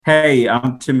Hey,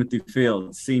 I'm Timothy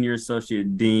Fields, Senior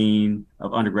Associate Dean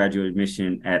of Undergraduate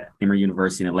Admission at Emory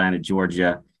University in Atlanta,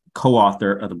 Georgia,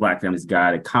 co-author of the Black Families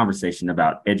Guide, a conversation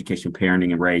about education,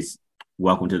 parenting, and race.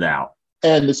 Welcome to the Out.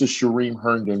 And this is Shareem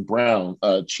Herndon Brown,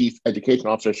 Chief Education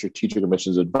Officer, Strategic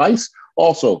Admissions Advice,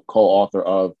 also co author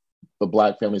of The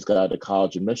Black Families Guide to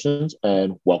College Admissions.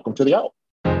 And welcome to the Out.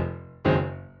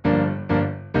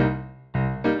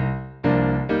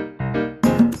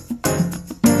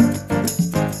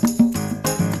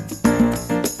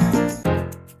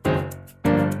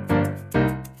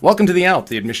 Welcome to The Out,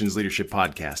 the Admissions Leadership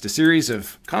Podcast, a series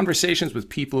of conversations with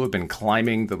people who have been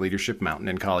climbing the leadership mountain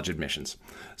in college admissions.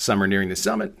 Some are nearing the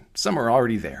summit, some are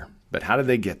already there. But how did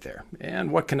they get there?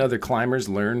 And what can other climbers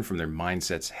learn from their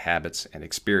mindsets, habits, and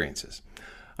experiences?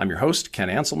 I'm your host, Ken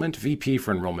Anselman, VP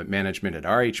for Enrollment Management at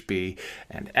RHB.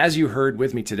 And as you heard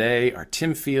with me today are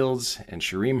Tim Fields and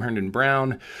Shareem Herndon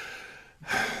Brown.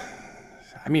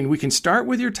 I mean, we can start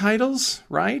with your titles,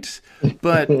 right?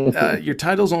 But your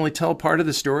titles only tell part of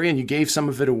the story, and you gave some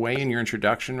of it away in your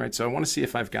introduction, right? So I want to see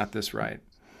if I've got this right.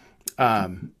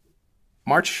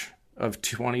 March of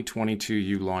 2022,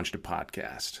 you launched a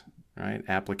podcast, right?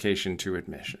 Application to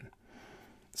Admission.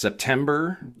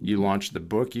 September, you launched the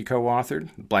book you co-authored,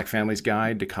 Black Families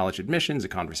Guide to College Admissions, a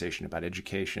conversation about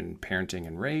education, parenting,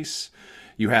 and race.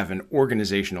 You have an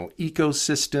organizational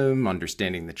ecosystem,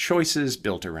 understanding the choices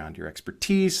built around your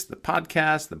expertise, the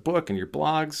podcast, the book, and your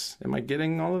blogs. Am I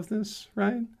getting all of this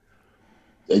right?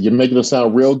 You're making it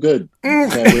sound real good.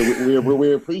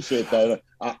 We appreciate that.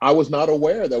 I was not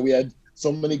aware that we had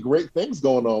so many great things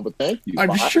going on, but thank you.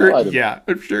 I'm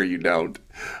sure you don't.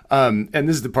 And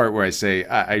this is the part where I say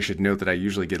I should note that I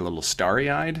usually get a little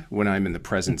starry-eyed when I'm in the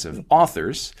presence of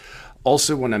authors,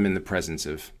 also when I'm in the presence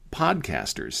of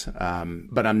podcasters,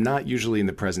 but I'm not usually in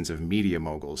the presence of media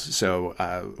moguls. So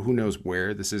who knows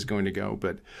where this is going to go.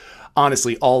 But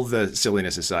honestly, all the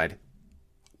silliness aside,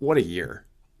 what a year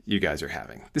you guys are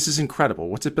having. This is incredible.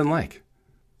 What's it been like?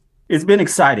 It's been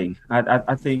exciting.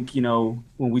 I think, when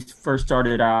we first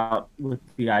started out with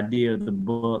the idea of the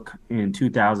book in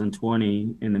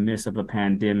 2020, in the midst of a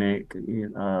pandemic,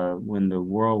 when the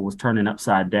world was turning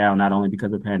upside down, not only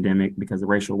because of the pandemic, because of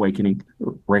racial awakening,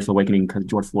 because of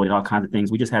George Floyd, all kinds of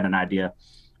things, we just had an idea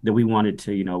that we wanted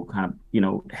to,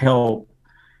 help,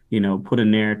 put a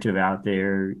narrative out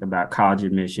there about college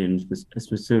admissions,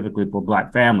 specifically for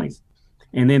Black families.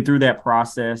 And then through that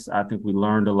process, I think we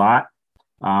learned a lot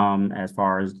as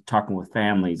far as talking with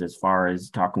families, as far as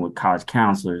talking with college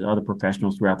counselors, other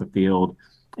professionals throughout the field,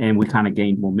 and we kind of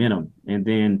gained momentum. And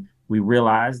then we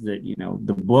realized that,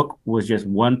 the book was just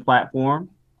one platform,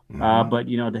 but,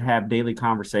 to have daily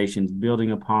conversations building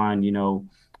upon,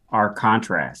 our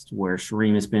contrast, where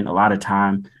Shareem has spent a lot of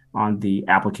time on the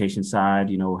application side,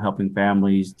 helping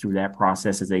families through that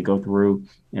process as they go through.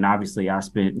 And obviously I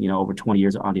spent, over 20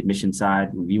 years on the admission side,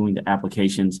 reviewing the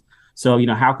applications. So,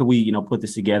 how could we, put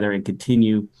this together and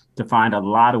continue to find a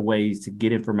lot of ways to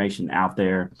get information out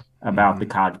there about the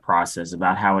college process,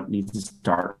 about how it needs to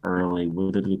start early,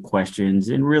 what are the questions,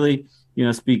 and really,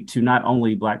 speak to not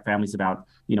only Black families about,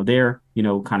 their,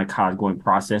 kind of college going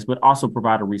process, but also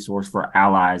provide a resource for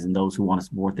allies and those who want to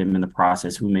support them in the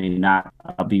process who may not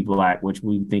be Black, which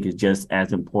we think is just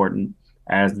as important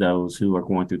as those who are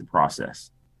going through the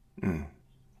process.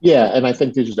 Yeah, and I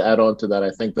think to just add on to that,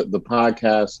 I think that the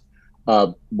podcast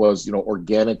was,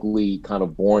 organically kind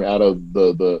of born out of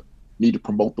the need to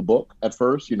promote the book at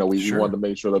first. We wanted to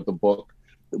make sure that the book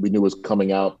that we knew was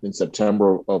coming out in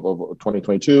September of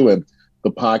 2022. And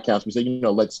the podcast, we said,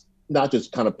 let's not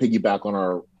just kind of piggyback on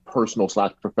our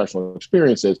personal/professional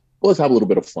experiences, but let's have a little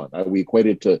bit of fun. We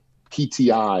equated to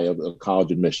PTI of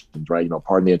college admissions, right?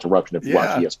 Pardon the interruption if you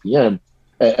watch ESPN.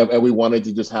 And we wanted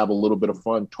to just have a little bit of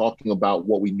fun talking about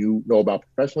what we know about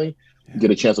professionally, get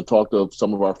a chance to talk to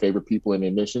some of our favorite people in the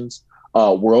admissions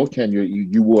world. Ken,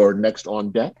 you were next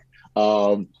on deck.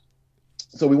 So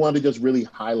we wanted to just really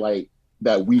highlight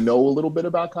that we know a little bit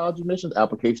about college admissions,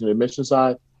 application and admission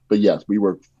side. But yes, we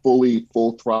were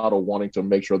full throttle wanting to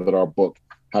make sure that our book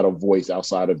had a voice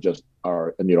outside of just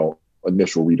our,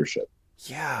 initial readership.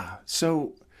 Yeah.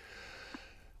 So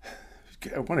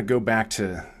I want to go back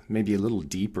to maybe a little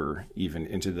deeper even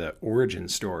into the origin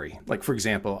story. Like, for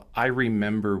example, I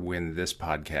remember when this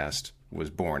podcast was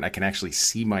born. I can actually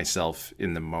see myself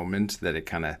in the moment that it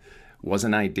kind of was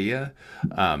an idea.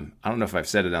 I don't know if I've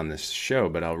said it on this show,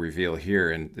 but I'll reveal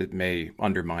here, and it may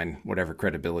undermine whatever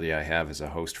credibility I have as a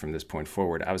host from this point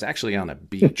forward. I was actually on a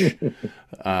beach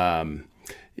on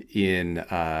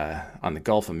the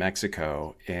Gulf of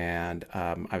Mexico, and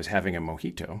I was having a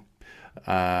mojito.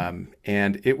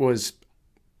 And it was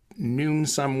noon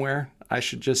somewhere. I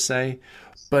should just say.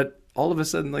 But all of a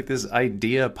sudden, like, this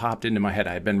idea popped into my head.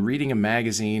 I had been reading a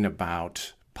magazine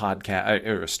about podcast,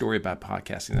 or a story about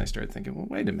podcasting, and I started thinking, well,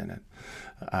 wait a minute.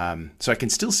 So I can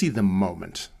still see the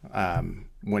moment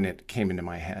when it came into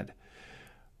my head.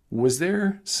 Was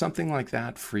there something like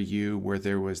that for you where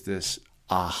there was this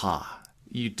aha?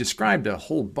 You described a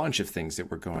whole bunch of things that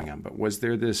were going on, but was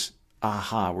there this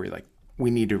aha where you're like, we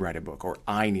need to write a book, or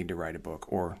I need to write a book,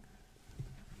 or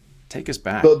take us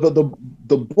back?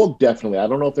 The book, definitely. I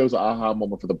don't know if there was an aha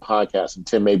moment for the podcast, and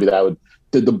Tim, maybe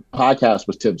the podcast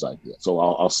was Tim's idea. So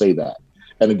I'll say that.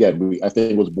 And again, I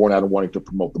think it was born out of wanting to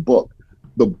promote the book.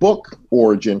 The book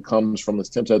origin comes from, as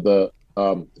Tim said, the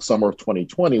summer of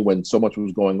 2020, when so much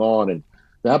was going on. And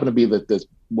there happened to be that this,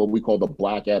 what we call the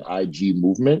Black at IG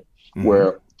movement,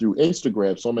 where through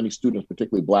Instagram, so many students,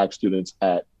 particularly Black students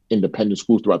at independent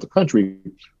schools throughout the country,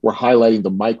 were highlighting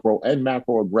the micro and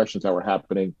macro aggressions that were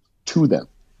happening to them,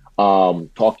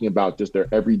 talking about just their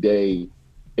everyday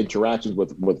interactions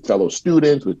with fellow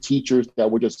students, with teachers, that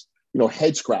were just,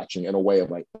 head scratching in a way of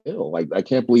like, like, I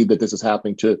can't believe that this is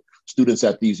happening to students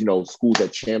at these, schools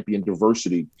that champion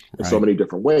diversity in so many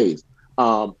different ways.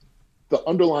 The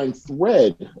underlying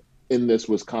thread in this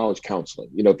was college counseling.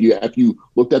 If you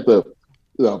looked at the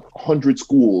 100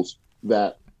 schools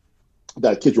that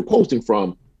kids were posting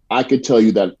from, I could tell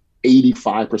you that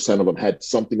 85% of them had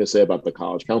something to say about the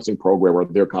college counseling program or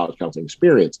their college counseling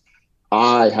experience.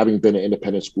 I, having been an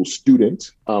independent school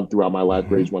student throughout my life,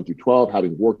 grades 1 through 12,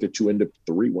 having worked at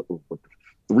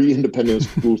three independent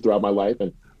schools throughout my life,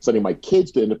 and sending my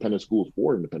kids to independent schools,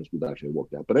 4 independent schools actually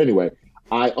worked at. But anyway,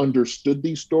 I understood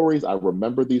these stories. I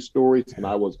remember these stories, and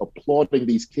I was applauding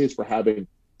these kids for having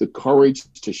the courage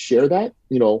to share that.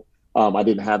 I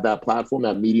didn't have that platform,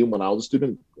 that medium when I was a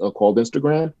student called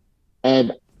Instagram.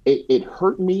 And it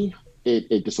hurt me.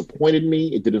 It disappointed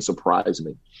me. It didn't surprise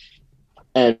me.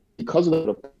 And because of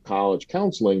the college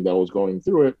counseling that was going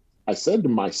through it, I said to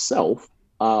myself,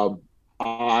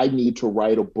 I need to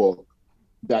write a book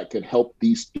that can help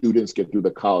these students get through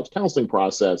the college counseling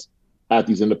process at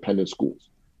these independent schools.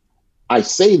 I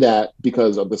say that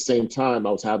because at the same time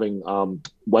I was having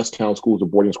Westtown School, a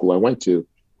boarding school I went to,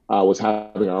 was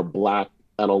having our Black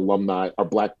alumni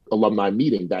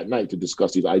meeting that night to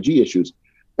discuss these IG issues.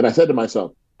 And I said to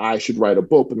myself, I should write a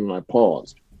book. And then I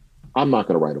paused. I'm not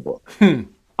going to write a book.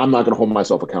 I'm not going to hold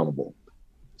myself accountable.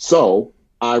 So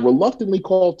I reluctantly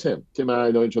called Tim. Tim and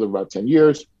I know each other for about 10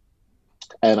 years.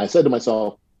 And I said to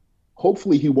myself,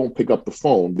 hopefully he won't pick up the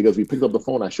phone, because if he picks up the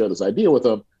phone, I share this idea with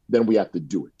him, then we have to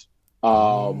do it.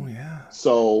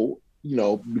 So,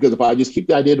 because if I just keep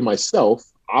the idea to myself,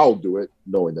 I'll do it,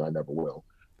 knowing that I never will.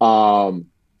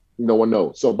 No one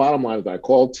knows. So bottom line is, I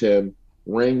called Tim,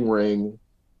 ring.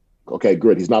 Okay,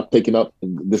 good. He's not picking up,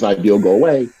 and this idea will go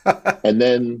away. And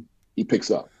then he picks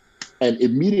up. And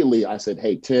immediately I said,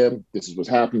 hey, Tim, this is what's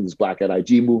happening, this Black at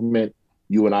IG movement.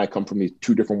 You and I come from these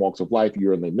 2 different walks of life.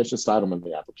 You're on the admission side, I'm on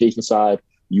the application side.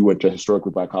 You went to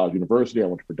historically Black college university. I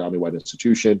went to predominantly white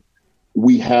institution.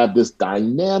 We have this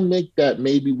dynamic that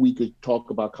maybe we could talk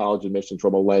about college admissions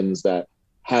from a lens that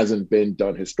hasn't been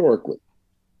done historically.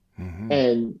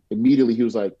 And immediately he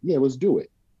was like, yeah, let's do it.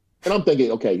 And I'm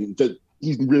thinking, okay,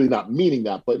 he's really not meaning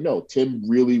that, but no, Tim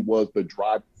really was the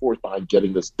driving force behind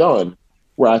getting this done,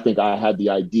 where I think I had the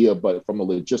idea, but from the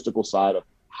logistical side of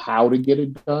how to get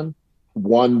it done,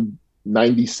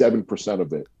 97%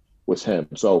 of it was him.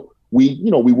 So we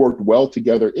worked well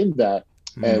together in that,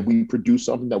 and we produced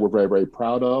something that we're very, very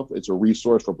proud of. It's a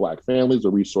resource for Black families, a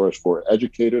resource for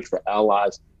educators, for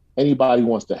allies, anybody who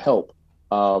wants to help,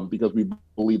 because we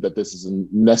believe that this is a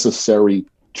necessary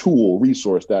tool,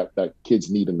 resource that kids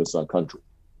need in this country.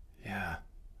 Yeah.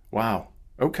 Wow.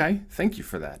 Okay. Thank you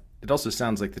for that. It also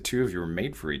sounds like the two of you were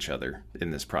made for each other in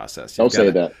this process. Don't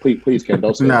say that. Please, Ken,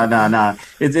 don't say that. No.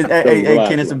 Hey,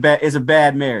 Ken, it's a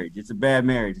bad marriage. It's a bad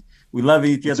marriage. We love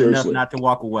each other enough not to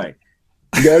walk away.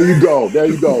 There you go. We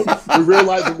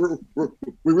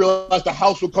realize the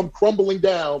house will come crumbling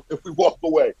down if we walk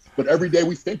away. But every day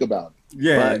we think about it.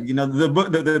 Yeah, right?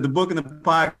 The book and the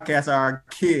podcast are our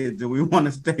kids, and we want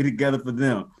to stay together for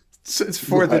them. So it's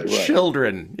for the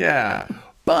children. Yeah.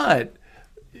 But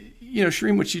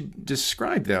Shireen, what you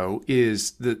described though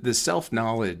is the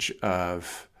self-knowledge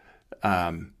of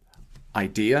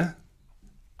idea.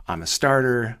 I'm a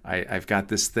starter. I've got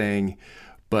this thing.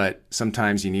 But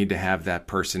sometimes you need to have that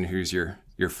person who's your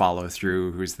follow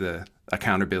through, who's the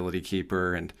accountability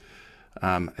keeper. And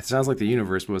it sounds like the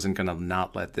universe wasn't going to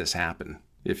not let this happen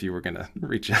if you were going to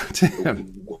reach out to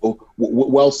him.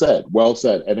 Well said.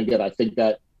 And again, I think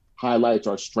that highlights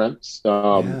our strengths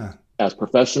as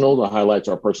professionals. It highlights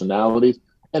our personalities.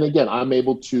 And again, I'm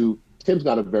able to Tim's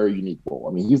got a very unique role.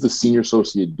 I mean, he's the senior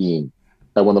associate dean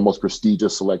at one of the most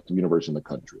prestigious selective universities in the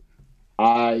country.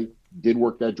 I did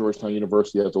work at Georgetown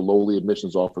University as a lowly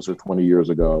admissions officer 20 years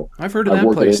ago. I've heard of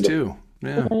that place too.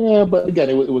 Yeah, but again,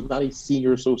 it was not a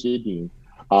senior associate dean.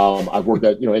 I've worked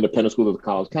at independent school as a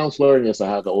college counselor, and yes, I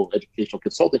have the old educational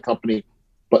consulting company.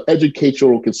 But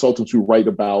educational consultants who write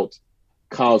about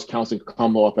college counseling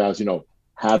come off as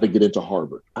how to get into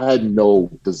Harvard. I had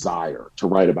no desire to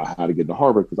write about how to get into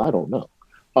Harvard because I don't know.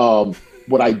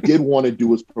 What I did want to do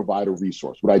was provide a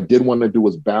resource. What I did want to do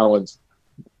was balance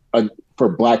for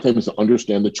Black families to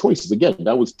understand the choices. Again,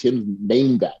 that was Tim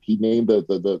named that. He named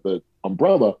the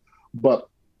umbrella, but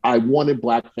I wanted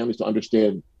Black families to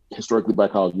understand historically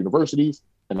Black college universities,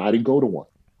 and I didn't go to one.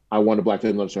 I wanted Black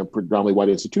families to understand predominantly white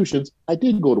institutions. I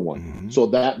did go to one. Mm-hmm. So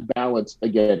that balance,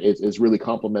 again, is really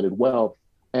complemented well.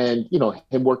 And,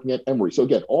 him working at Emory. So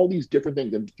again, all these different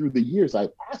things. And through the years, I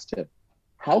asked him,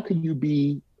 how can you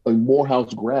be a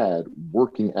Morehouse grad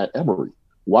working at Emory?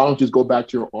 Why don't you just go back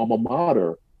to your alma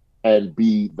mater and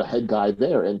be the head guy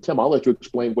there? And Tim, I'll let you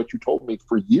explain what you told me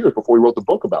for years before he wrote the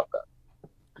book about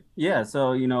that. Yeah.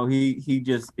 So, he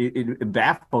just, it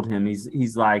baffled him.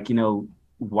 He's like,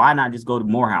 why not just go to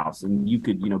Morehouse and you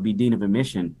could, be dean of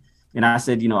admission? And I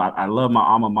said, I love my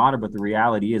alma mater, but the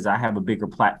reality is I have a bigger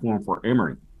platform for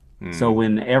Emory. So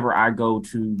whenever I go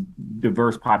to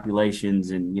diverse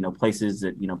populations and, places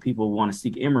that, people want to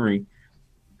seek Emory,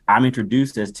 I'm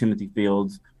introduced as Timothy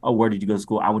Fields. Oh, where did you go to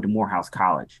school? I went to Morehouse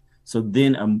College. So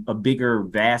then a bigger,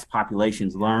 vast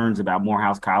populations learns about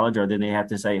Morehouse College, or then they have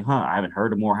to say, I haven't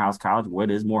heard of Morehouse College.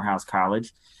 What is Morehouse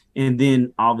College? And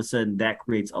then all of a sudden that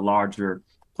creates a larger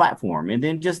platform. And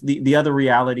then just the other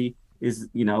reality is,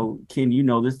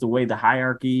 Ken, this the way the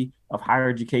hierarchy of higher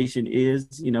education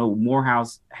is.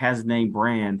 Morehouse has a name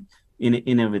brand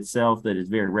in of itself that is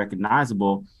very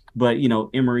recognizable. But,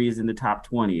 Emory is in the top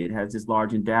 20. It has this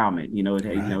large endowment.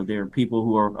 There are people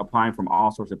who are applying from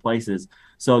all sorts of places.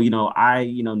 So, I,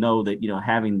 know that,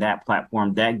 having that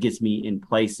platform, that gets me in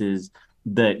places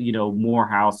that,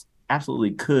 Morehouse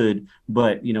absolutely could.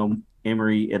 But,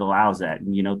 Emory, it allows that.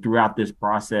 And, throughout this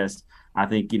process, I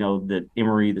think, that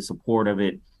Emory, the support of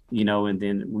it, and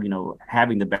then,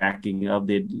 having the backing of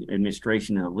the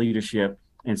administration and the leadership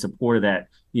and support of that,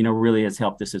 really has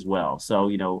helped us as well. So,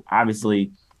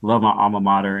 obviously love my alma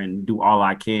mater and do all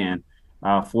I can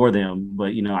for them.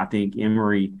 But, I think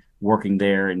Emory working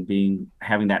there and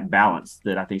having that balance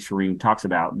that I think Shereen talks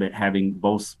about, but having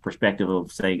both perspective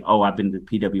of saying, I've been to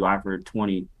PWI for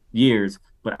 20 years,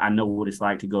 but I know what it's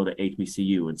like to go to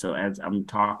HBCU. And so as I'm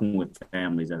talking with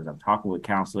families, as I'm talking with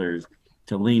counselors,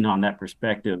 to lean on that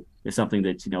perspective is something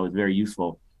that, is very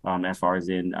useful as far as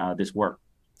in this work.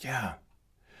 Yeah.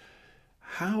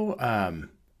 How,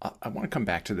 I want to come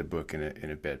back to the book in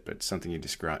a bit, but something you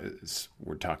describe is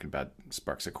we're talking about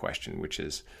sparks a question, which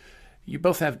is you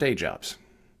both have day jobs,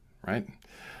 right?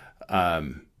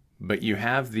 But you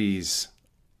have these,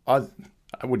 I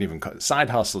wouldn't even call it, side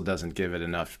hustle doesn't give it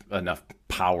enough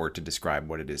power to describe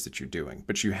what it is that you're doing,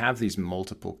 but you have these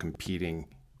multiple competing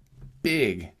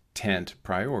big tent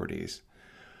priorities.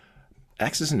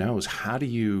 X's and O's, how do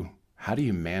you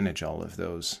manage all of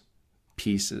those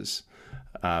pieces?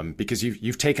 Because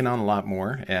you've taken on a lot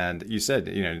more, and you said,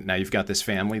 now you've got this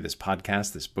family, this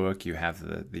podcast, this book, you have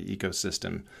the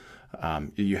ecosystem,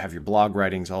 you have your blog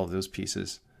writings, all of those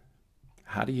pieces.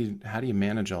 How do you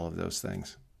manage all of those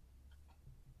things?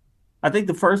 I think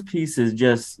the first piece is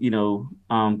just,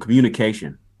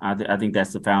 communication. I think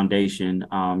that's the foundation,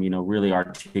 really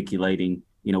articulating,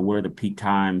 what are the peak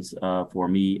times for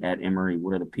me at Emory?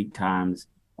 What are the peak times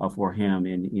for him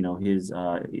and,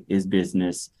 his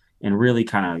business, and really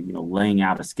kind of, laying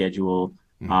out a schedule.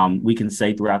 Mm-hmm. We can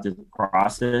say throughout this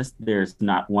process, there's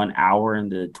not 1 hour in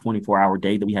the 24-hour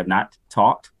day that we have not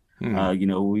talked.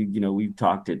 Mm-hmm. We've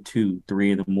talked at 2,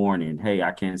 3 in the morning. Hey,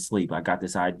 I can't sleep. I got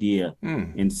this idea.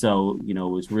 And so,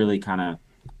 it's really kind of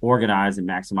organized and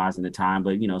maximizing the time,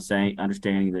 but,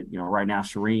 understanding that, right now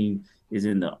Shereen is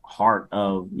in the heart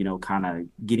of, kind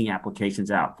of getting applications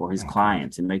out for his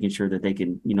clients and making sure that they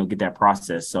can, get that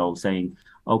process. So saying,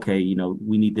 okay,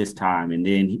 we need this time. And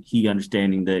then he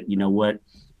understanding that,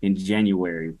 in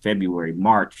January, February,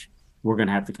 March, we're going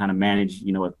to have to kind of manage,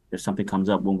 if something comes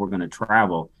up when we're going to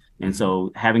travel. And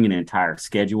so having an entire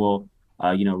schedule,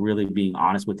 really being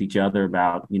honest with each other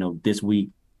about, this week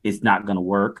it's not going to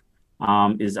work,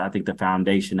 is, I think, the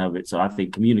foundation of it. So I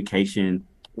think communication,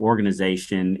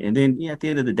 organization, and then at the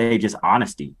end of the day, just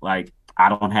honesty. Like, I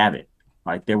don't have it.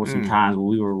 Like, there were some times when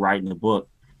we were writing the book,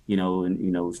 and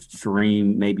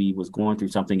Shereen maybe was going through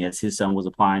something as his son was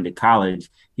applying to college.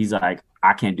 He's like,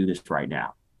 I can't do this right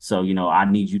now. So, I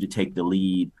need you to take the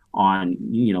lead on,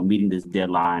 meeting this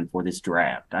deadline for this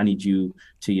draft. I need you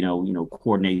to,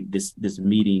 coordinate this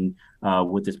meeting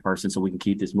with this person so we can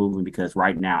keep this moving, because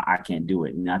right now I can't do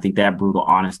it. And I think that brutal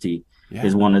honesty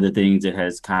is one of the things that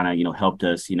has kind of, helped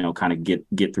us, kind of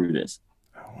get through this.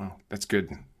 Oh, wow. That's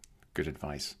good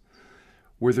advice.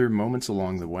 Were there moments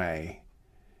along the way,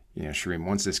 Shereen,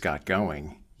 once this got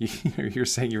going, you're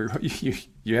saying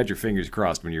you had your fingers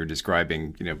crossed when you were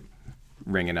describing,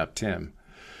 ringing up Tim.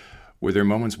 Were there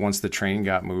moments once the train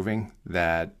got moving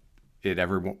that it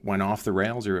ever went off the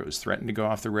rails, or it was threatened to go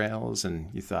off the rails, and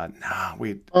you thought,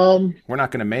 we're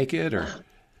not going to make it? Or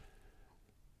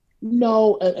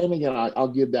no, and again, I'll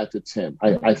give that to Tim.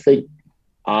 I think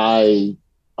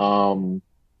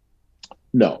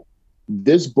no,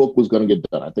 this book was going to get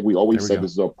done. I think we always said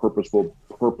this is a purposeful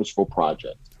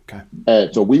project. Okay.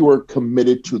 And so we were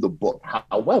committed to the book.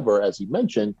 However, as he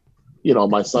mentioned,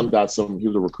 my son he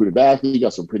was a recruited athlete. He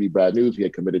got some pretty bad news. He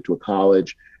had committed to a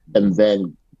college, and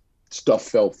then stuff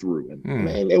fell through. And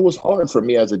man, it was hard for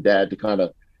me as a dad to kind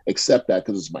of accept that,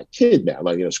 because it's my kid now.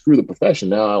 Like, screw the profession.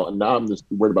 Now I'm just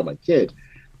worried about my kid.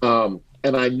 And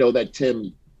I know that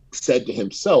Tim said to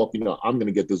himself, I'm going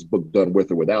to get this book done with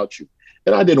or without you.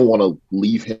 And I didn't want to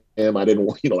leave him. I didn't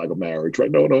want, like a marriage, right?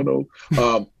 No.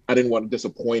 I didn't want to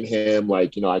disappoint him.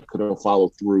 Like, I couldn't follow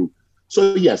through.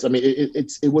 So yes, I mean,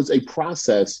 it was a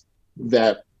process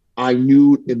that I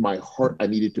knew in my heart I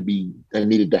needed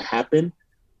to happen.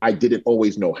 I didn't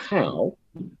always know how,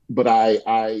 but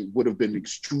I would have been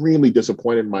extremely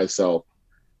disappointed in myself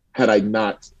had I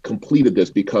not completed this,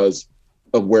 because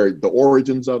of where the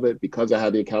origins of it, because I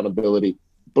had the accountability,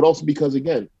 but also because,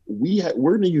 again,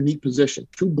 we're in a unique position.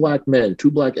 2 Black men,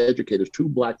 2 Black educators, 2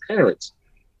 Black parents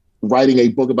writing a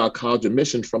book about college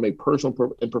admissions from a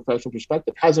personal and professional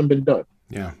perspective hasn't been done.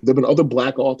 Yeah. There have been other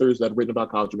Black authors that have written about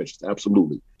college admissions,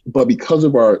 absolutely. But because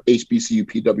of our HBCU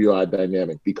PWI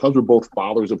dynamic, because we're both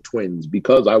fathers of twins,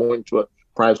 because I went to a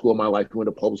private school in my life, he went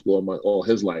to public school all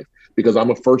his life, because I'm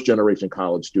a first-generation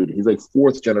college student, he's a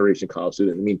fourth-generation college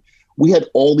student. I mean, we had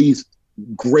all these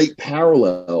great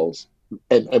parallels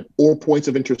or points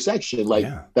of intersection,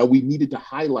 that we needed to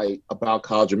highlight about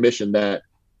college admission, that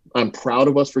I'm proud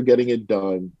of us for getting it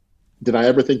done. Did I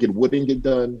ever think it wouldn't get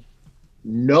done?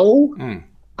 No,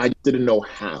 I didn't know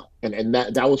how. And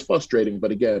that was frustrating.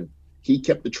 But again, he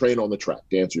kept the train on the track,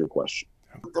 to answer your question.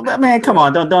 Man, come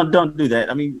on, don't do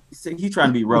that. I mean, he's trying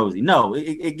to be rosy. No,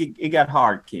 it got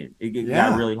hard, Ken. It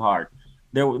got really hard.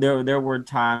 There were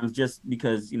times, just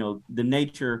because, the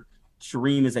nature,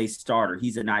 Shereen is a starter.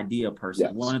 He's an idea person.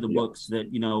 Yes. One of the books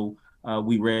that,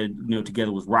 we read,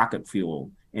 together was Rocket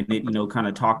Fuel. And it, kind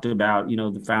of talked about,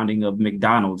 the founding of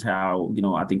McDonald's, how,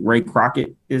 I think Ray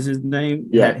Crockett is his name,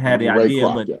 had the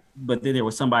idea, but then there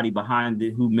was somebody behind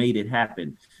it who made it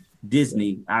happen.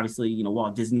 Disney, obviously,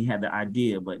 Walt Disney had the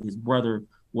idea, but his brother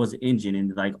was the engine,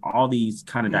 and like all these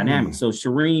kind of dynamics. So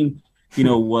Shereen,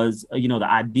 was, the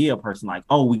idea person, like,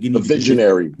 we can the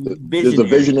visionary. There's a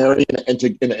visionary and an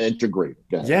integrator.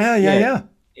 Yeah.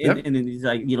 And then he's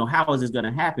like, how is this going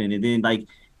to happen? And then, like,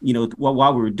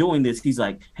 while we were doing this, he's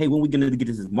like, hey, when we going to get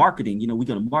this as marketing? We're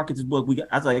going to market this book.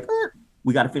 I was like,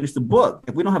 we got to finish the book.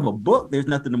 If we don't have a book, there's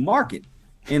nothing to market.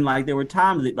 And like, there were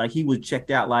times that, like, he was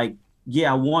checked out, like,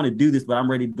 I want to do this, but I'm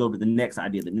ready to go to the next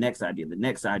idea.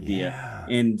 Yeah.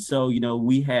 And so,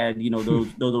 we had,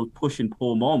 those push and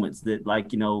pull moments that,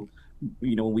 like, when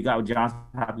we got with Johns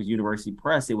Hopkins University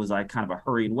Press, it was like kind of a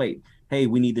hurry and wait. Hey,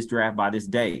 we need this draft by this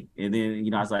day. And then,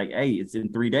 I was like, hey, it's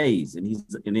in 3 days. And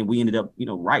then we ended up,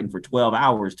 writing for 12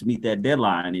 hours to meet that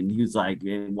deadline. And he was like,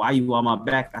 why are you on my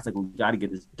back? I was like, we got to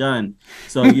get this done.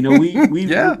 So, we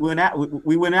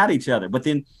went at each other. But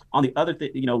then on the other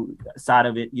side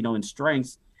of it, in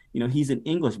strengths, he's an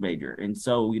English major. And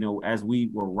so, as we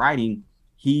were writing,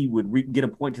 he would get a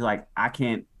point to like, I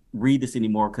can't read this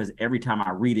anymore, because every time I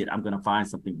read it, I'm going to find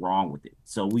something wrong with it.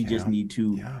 So we just need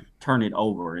to turn it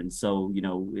over. And so,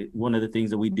 one of the things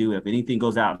that we do, if anything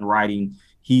goes out in writing,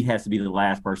 he has to be the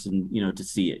last person, to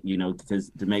see it,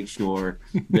 because to make sure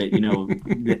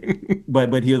that,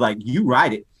 but he was like, you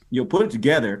write it, you'll put it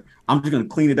together. I'm just going to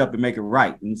clean it up and make it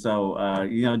right. And so,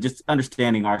 just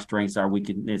understanding our strengths, our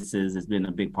weaknesses has been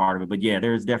a big part of it. But yeah,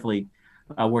 there's definitely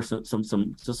were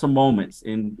some moments,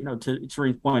 and to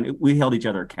Shereen's point, we held each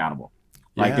other accountable.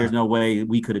 Like there's no way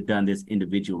we could have done this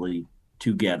individually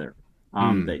together.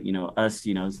 That us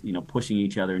pushing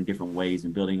each other in different ways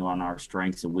and building on our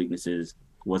strengths and weaknesses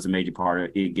was a major part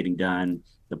of it getting done.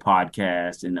 The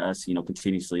podcast and us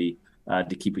continuously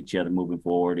to keep each other moving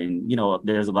forward. And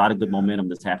there's a lot of good momentum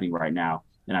that's happening right now,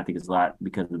 and I think it's a lot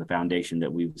because of the foundation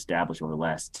that we've established over the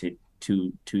last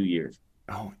two years.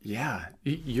 Oh yeah,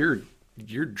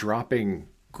 you're dropping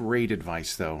great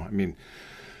advice though. I mean,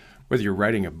 whether you're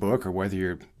writing a book or whether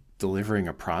you're delivering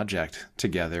a project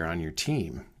together on your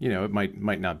team, it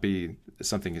might not be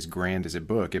something as grand as a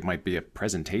book. It might be a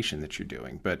presentation that you're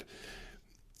doing, but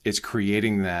it's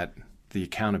creating the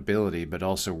accountability, but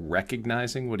also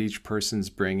recognizing what each person's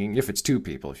bringing. If it's two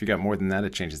people, if you got more than that,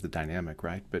 it changes the dynamic,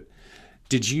 right? But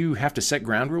did you have to set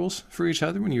ground rules for each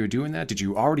other when you were doing that? Did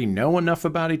you already know enough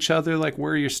about each other, like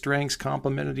where your strengths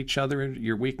complemented each other and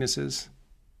your weaknesses?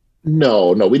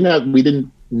 No, we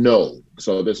didn't know.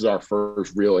 So this is our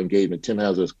first real engagement. Tim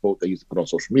has this quote that he used to put on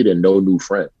social media: "No new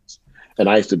friends." And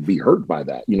I used to be hurt by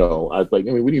that. I was like,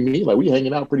 I mean, what do you mean? Like, we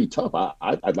hanging out pretty tough.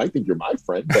 I'd like to think you're my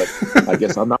friend, but I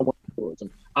guess I'm not one of yours. And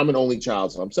I'm an only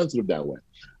child, so I'm sensitive that way.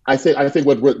 I think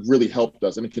what really helped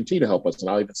us, and it continue to help us, and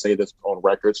I'll even say this on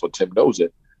record so Tim knows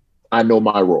it, I know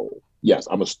my role. Yes,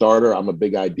 I'm a starter. I'm a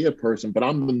big idea person, but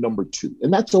I'm the number two,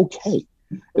 and that's okay.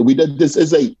 And this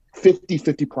is a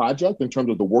 50-50 project in terms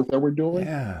of the work that we're doing.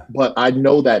 Yeah. But I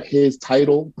know that his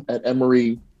title at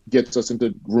Emory gets us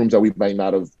into rooms that we might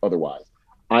not have otherwise.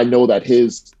 I know that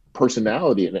his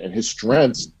personality and his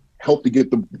strengths helped to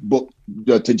get the book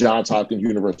to Johns Hopkins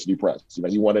University Press.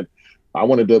 I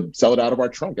wanted to sell it out of our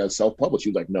trunk as self-published.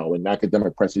 He was like, no, an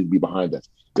academic press needs to be behind this.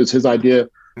 It's his idea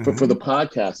for the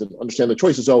podcast and understand the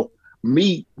choices. So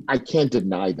I can't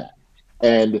deny that.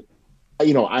 And,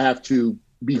 I have to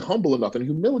be humble enough, and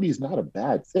humility is not a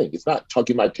bad thing. It's not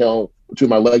tucking my tail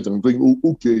between my legs and being,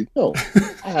 okay. No,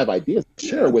 I have ideas to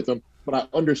share with him, but I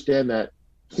understand that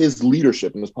his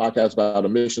leadership in this podcast about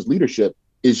emissions leadership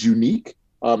is unique.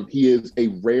 He is a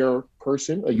rare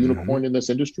person, a unicorn in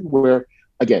this industry where,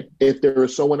 again, if there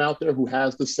is someone out there who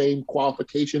has the same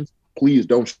qualifications, please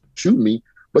don't shoot me.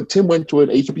 But Tim went to an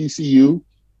HBCU,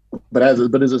 but is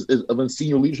a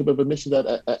senior leadership of emissions at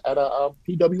a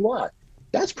PWI.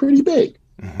 That's pretty big.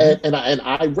 And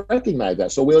I recognize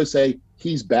that. So we always say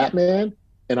he's Batman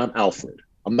and I'm Alfred.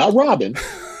 I'm not Robin.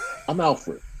 I'm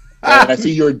Alfred. And I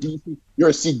see you're a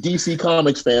DC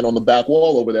Comics fan on the back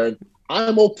wall over there, and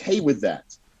I'm okay with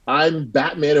that. I'm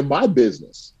Batman in my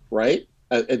business, right?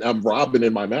 And I'm Robin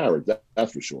in my marriage.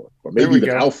 That's for sure. Or maybe even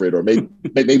Alfred, or maybe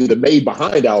the maid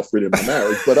behind Alfred in my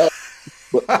marriage. But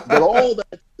all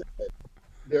that said,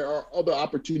 there are other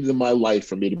opportunities in my life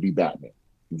for me to be Batman.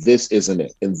 This isn't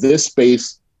it. In this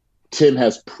space, Tim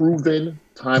has proven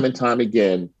time and time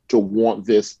again to want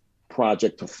this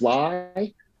project to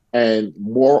fly. And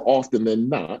more often than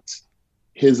not,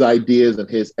 his ideas and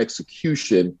his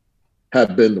execution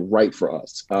have been right for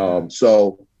us.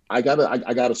 So I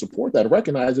gotta support that,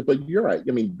 recognize it. But you're right.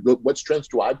 I mean, what strengths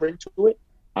do I bring to it?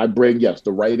 I bring, the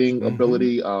writing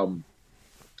ability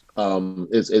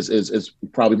is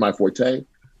probably my forte,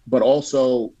 but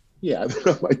also,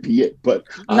 that might be it. But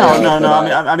no.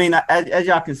 I mean, as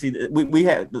y'all can see, we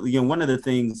have, one of the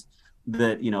things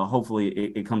that, hopefully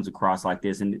it comes across like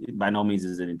this, and by no means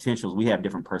is it intentional. We have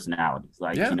different personalities.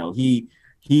 Like,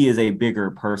 he is a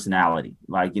bigger personality.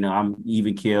 Like, I'm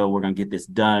even kill. We're gonna get this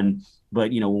done.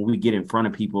 But when we get in front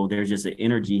of people, there's just an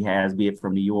energy he has, be it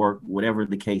from New York, whatever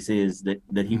the case is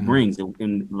that he brings.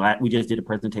 And we just did a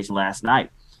presentation last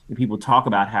night, and people talk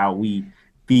about how we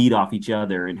feed off each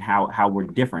other and how we're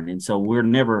different, and so we're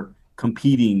never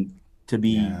competing to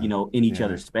be in each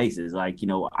other's spaces. Like,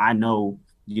 I know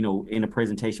in a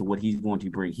presentation what he's going to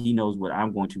bring, he knows what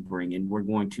I'm going to bring, and we're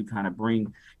going to kind of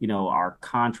bring our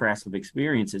contrast of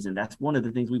experiences. And that's one of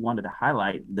the things we wanted to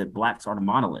highlight, that Blacks aren't a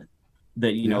monolith,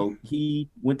 that he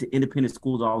went to independent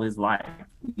schools all his life.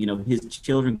 His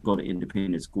children go to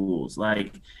independent schools.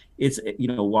 Like, it's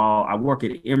while I work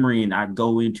at Emory and I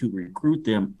go in to recruit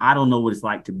them, I don't know what it's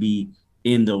like to be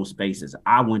in those spaces.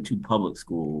 I went to public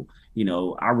school.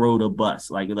 I rode a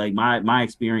bus. Like my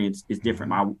experience is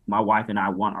different. My wife and I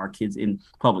want our kids in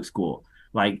public school.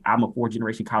 Like, I'm a 4th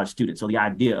generation college student, so the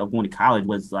idea of going to college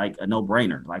was like a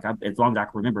no-brainer. Like, as long as I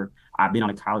can remember, I've been on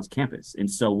a college campus, and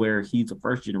so where he's a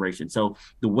 1st generation, so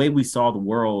the way we saw the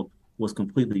world was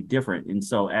completely different. And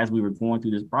so as we were going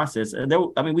through this process,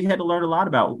 we had to learn a lot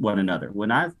about one another.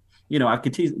 When I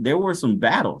could tease, there were some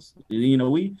battles. We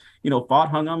fought,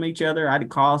 hung on each other. I had to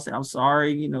call, say, I'm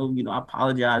sorry, I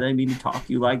apologize. I didn't mean to talk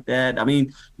to you like that. I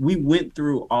mean, we went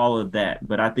through all of that,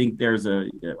 but I think there's a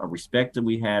respect that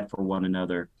we had for one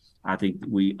another. I think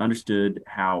we understood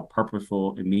how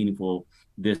purposeful and meaningful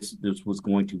this was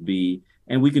going to be,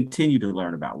 and we continue to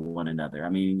learn about one another. I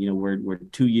mean, we're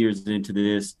 2 years into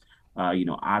this.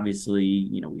 Obviously,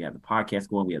 we have the podcast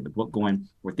going, we have the book going.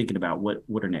 We're thinking about what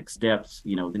are next steps.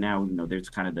 Now, there's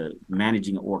kind of the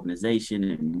managing an organization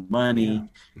and money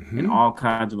and all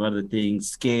kinds of other things,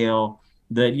 scale.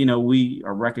 that, we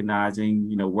are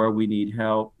recognizing, where we need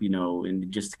help,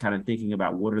 and just kind of thinking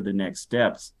about what are the next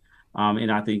steps.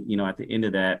 And I think, at the end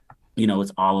of that,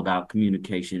 it's all about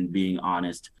communication, being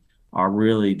honest, are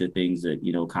really the things that,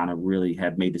 kind of really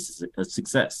have made this a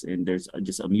success. And there's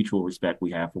just a mutual respect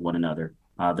we have for one another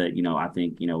that, I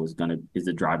think, is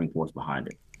the driving force behind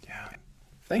it. Yeah.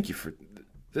 Thank you for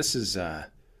this. Is a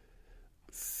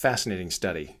fascinating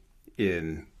study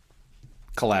in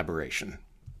collaboration.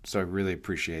 So I really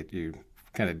appreciate you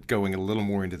kind of going a little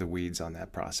more into the weeds on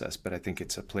that process, but I think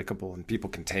it's applicable and people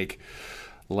can take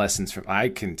lessons from. I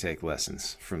can take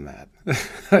lessons from that.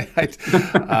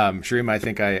 Sheriem, I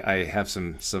think I have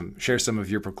share some of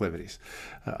your proclivities.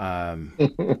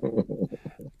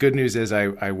 Good news is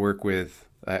I work with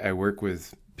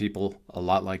people a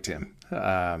lot like Tim.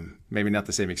 Maybe not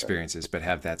the same experiences, but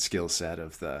have that skill set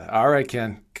of all right,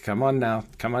 Ken, come on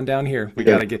down here. We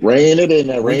gotta get rein it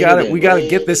in. We gotta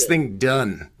get this thing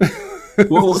done.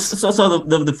 Well, so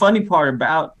the funny part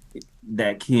about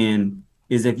that, Ken,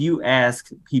 is if you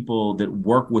ask people that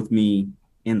work with me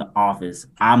in the office,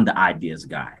 I'm the ideas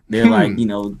guy. They're like,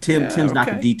 Tim's not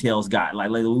the details guy.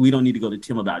 Like we don't need to go to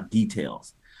Tim about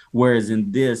details. Whereas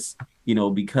in this,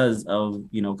 because of,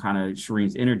 kind of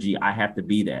Shereem's energy, I have to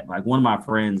be that. Like one of my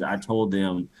friends, I told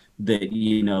them that,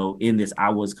 in this,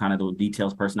 I was kind of the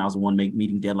details person. I was the one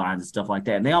meeting deadlines and stuff like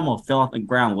that. And they almost fell off the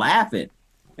ground laughing.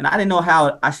 And I didn't know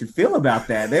how I should feel about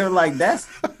that. They were like,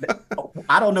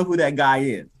 I don't know who that guy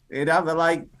is. And I was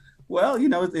like, well,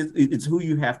 it's who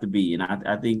you have to be. And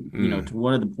I think, to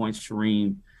one of the points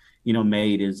Shereem,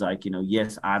 made is like,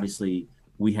 yes, obviously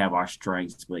we have our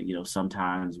strengths, but,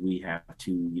 sometimes we have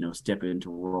to, step into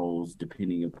roles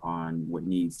depending upon what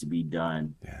needs to be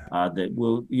done that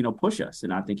will, push us.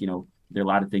 And I think, there are a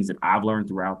lot of things that I've learned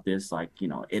throughout this, like,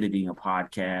 editing a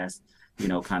podcast,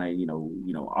 kind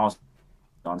of, also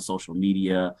on social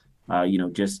media,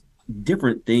 just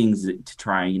different things to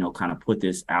try and, kind of put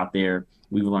this out there.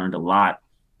 We've learned a lot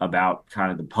about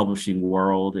kind of the publishing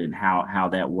world and how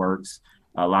that works,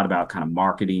 a lot about kind of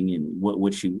marketing and what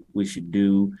we should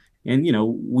do. And,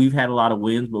 we've had a lot of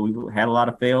wins, but we've had a lot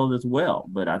of fails as well.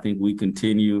 But I think we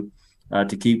continue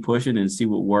to keep pushing and see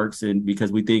what works. And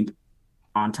because we think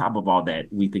on top of all that,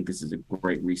 we think this is a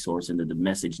great resource and that the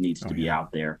message needs to be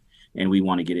out there. And we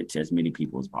want to get it to as many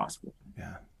people as possible.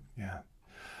 Yeah. Yeah.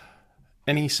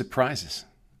 Any surprises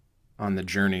on the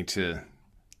journey to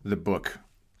the book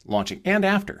launching and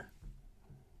after?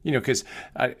 Because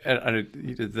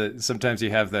sometimes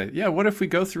you have what if we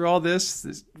go through all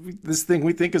this thing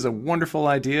we think is a wonderful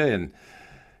idea and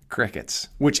crickets,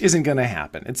 which isn't going to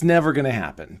happen. It's never going to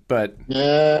happen. But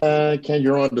Ken,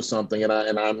 you're onto something, and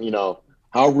I'm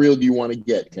how real do you want to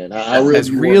get, Ken?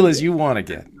 As real as you want to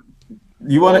get.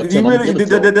 You want to? You really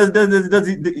does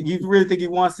you really think he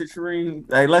wants it,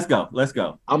 Shereem? Hey, let's go.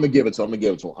 I'm gonna give it to him.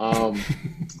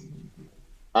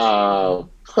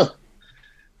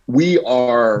 We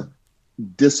are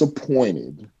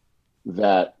disappointed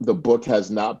that the book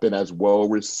has not been as well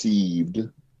received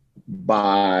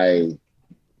by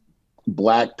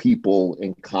Black people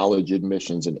in college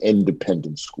admissions and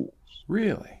independent schools.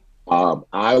 Really?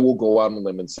 I will go out on a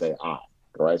limb and say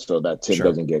right? So that Tim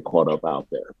doesn't get caught up out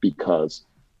there, because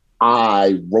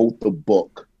I wrote the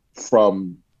book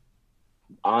from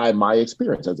my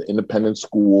experience as an independent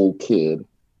school kid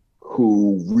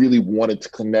who really wanted to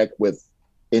connect with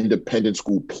independent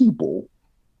school people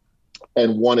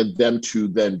and wanted them to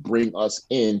then bring us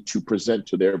in to present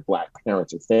to their Black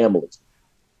parents and families.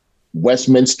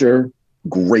 Westminster,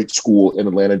 great school in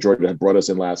Atlanta, Georgia, had brought us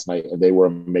in last night, and they were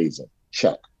amazing.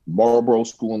 Check. Marlboro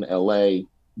School in LA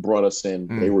brought us in.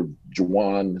 They were,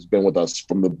 Juwan has been with us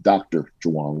from Dr.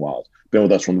 Juwan Wiles, been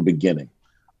with us from the beginning.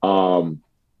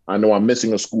 I know I'm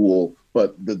missing a school,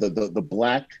 but the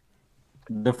Black,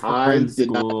 the Friends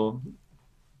School.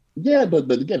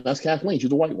 But again, that's Kathleen.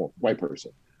 She's a white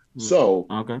person. So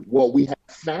what we have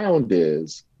found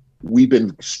is we've been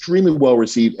extremely well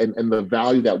received, and the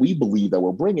value that we believe that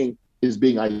we're bringing is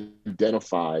being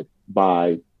identified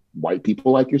by white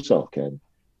people like yourself, Ken,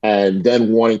 and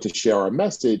then wanting to share our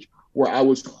message, where I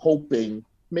was hoping,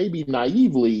 maybe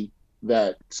naively,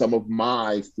 that some of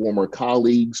my former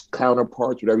colleagues,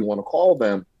 counterparts, whatever you want to call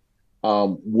them,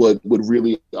 would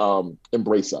really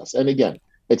embrace us. And again,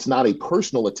 it's not a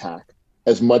personal attack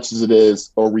as much as it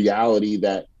is a reality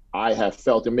that I have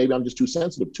felt, and maybe I'm just too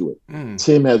sensitive to it.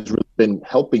 Tim has really been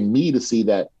helping me to see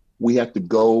that we have to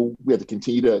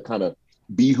continue to kind of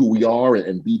be who we are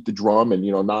and beat the drum and,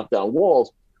 knock down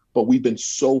walls. But we've been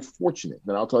so fortunate.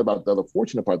 And I'll talk about the other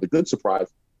fortunate part. The good surprise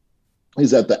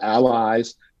is that the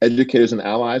allies, educators and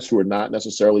allies who are not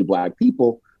necessarily Black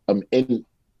people, in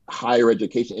higher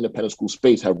education, independent school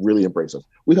space have really embraced us.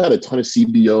 We've had a ton of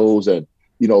CBOs and,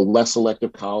 less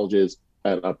selective colleges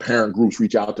and parent groups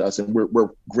reach out to us, and we're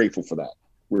grateful for that.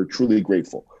 We're truly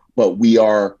grateful. But we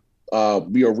are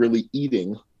really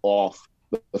eating off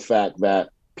the fact that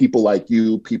people like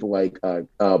you, people like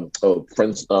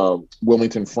friends,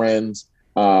 Wilmington Friends,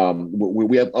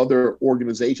 we have other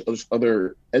organizations,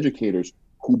 other educators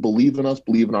who believe in us,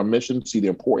 believe in our mission, see the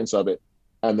importance of it,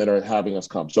 and that are having us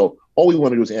come. So all we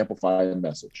want to do is amplify the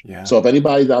message. Yeah. So if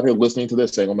anybody's out here listening to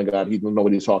this saying, oh my God, he doesn't know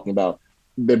what he's talking about,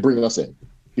 then bring us in.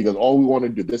 Because all we want to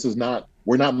do,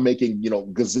 we're not making,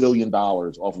 gazillion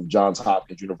dollars off of Johns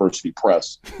Hopkins University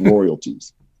Press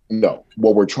royalties. No,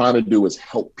 what we're trying to do is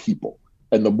help people.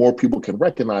 And the more people can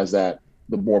recognize that,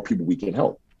 the more people we can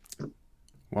help.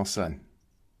 Well said.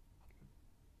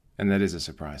 And that is a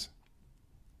surprise.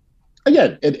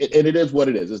 Again, and it is what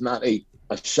it is. It's not a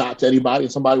shot to anybody.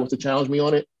 If somebody wants to challenge me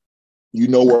on it, you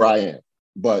know where I am.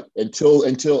 But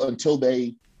until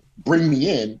they bring me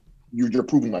in, you're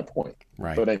proving my point.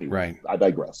 Right. But anyway, right. I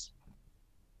digress.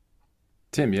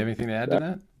 Tim, you have anything to add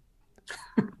to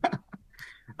that?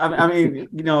 I mean,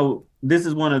 this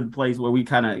is one of the places where we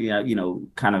kind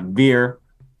of veer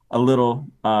a little,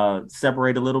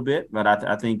 separate a little bit. But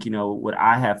I think, what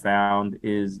I have found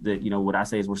is that, what I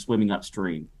say is we're swimming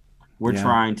upstream. We're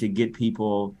trying to get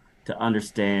people to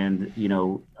understand,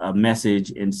 a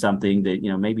message in something that,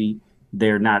 maybe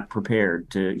they're not prepared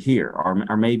to hear,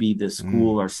 or maybe the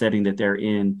school or setting that they're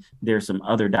in, there's some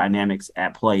other dynamics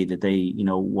at play that they,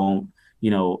 won't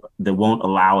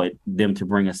allow them to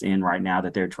bring us in right now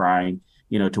that they're trying,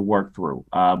 to work through.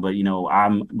 But,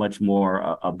 I'm much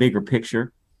more a bigger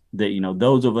picture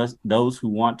that, those who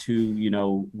want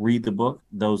to, read the book,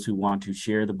 those who want to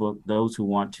share the book, those who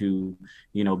want to,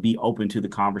 be open to the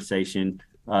conversation,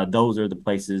 those are the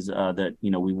places that,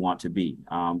 we want to be.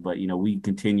 But, we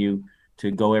continue to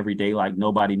go every day like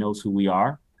nobody knows who we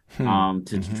are,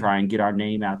 to try and get our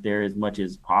name out there as much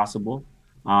as possible,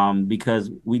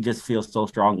 because we just feel so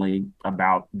strongly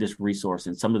about this resource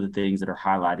and some of the things that are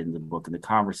highlighted in the book and the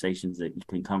conversations that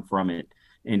can come from it,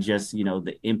 and just,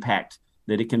 the impact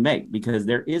that it can make, because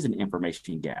there is an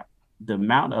information gap. The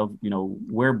amount of,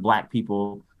 where Black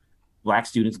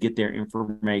students get their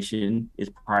information is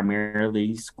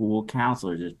primarily school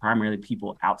counselors, is primarily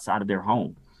people outside of their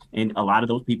home. And a lot of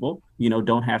those people,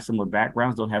 don't have similar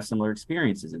backgrounds, don't have similar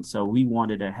experiences. And so we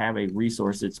wanted to have a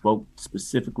resource that spoke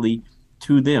specifically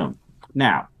to them.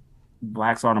 Now,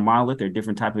 Blacks aren't a monolith, they're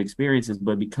different type of experiences,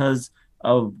 but because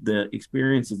of the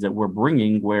experiences that we're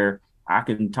bringing, where I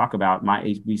can talk about my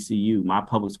HBCU, my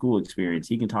public school experience,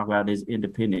 he can talk about his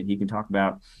independent, he can talk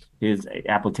about his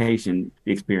application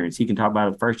experience, he can talk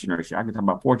about a first generation, I can talk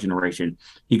about fourth generation,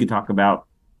 he can talk about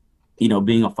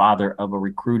being a father of a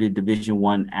recruited Division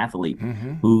I athlete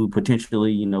who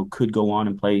potentially, could go on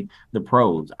and play the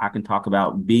pros. I can talk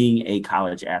about being a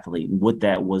college athlete and what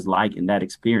that was like in that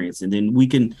experience. And then we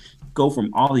can go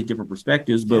from all these different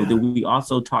perspectives, but then we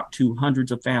also talk to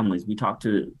hundreds of families. We talk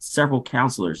to several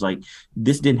counselors. Like,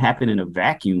 this didn't happen in a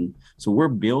vacuum. So we're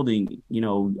building,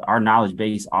 our knowledge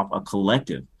base off a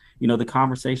collective. The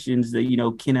conversations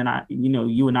that, Ken and I,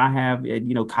 you and I have at,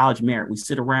 College Merit, we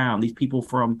sit around these people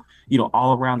from,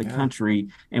 all around the country,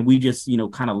 and we just,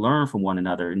 kind of learn from one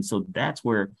another. And so that's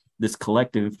where this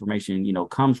collective information,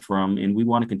 comes from. And we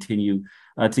want to continue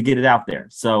to get it out there.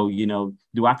 So,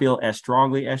 do I feel as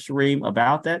strongly as Shereen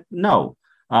about that? No.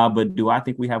 But do I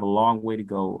think we have a long way to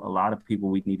go? A lot of people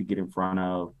we need to get in front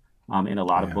of, and a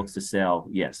lot of books to sell.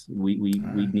 Yes, we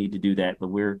need to do that. But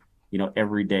we're,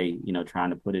 every day,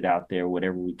 trying to put it out there,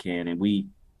 whatever we can. And we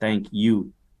thank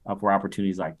you for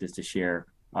opportunities like this to share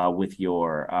with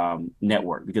your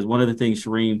network. Because one of the things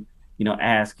Shereen,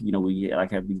 asked, we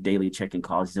have these daily check-in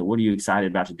calls. He said, what are you excited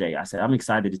about today? I said, I'm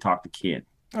excited to talk to Ken.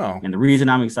 Oh. And the reason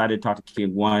I'm excited to talk to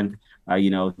Ken, one, he,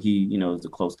 is a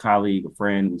close colleague, a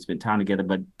friend. We spend time together.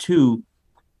 But two,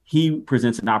 he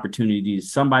presents an opportunity.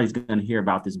 Somebody's going to hear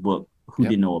about this book who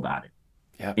didn't know about it.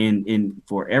 Yep. And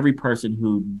for every person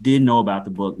who did know about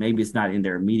the book, maybe it's not in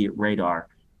their immediate radar,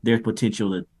 there's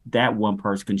potential that one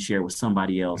person can share with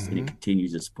somebody else, and it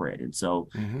continues to spread. And so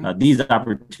these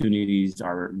opportunities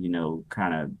are,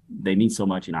 they mean so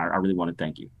much, and I really want to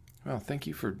thank you. Well, thank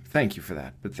you for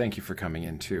that, but thank you for coming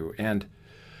in too. And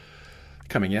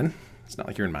coming in, it's not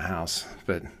like you're in my house,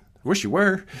 but I wish you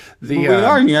were. We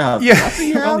are in your house. Yeah,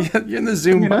 you're in the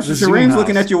Zoom. Shereen's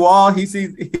looking at your wall. He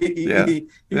sees he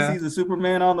sees the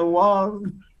Superman on the wall.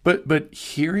 But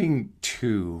hearing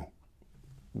too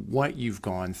what you've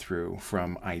gone through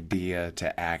from idea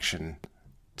to action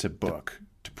to book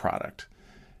to product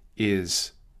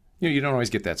is, you don't always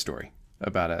get that story.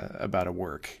 about a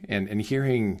work, and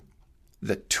hearing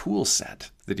the tool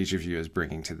set that each of you is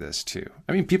bringing to this too.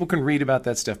 I mean, people can read about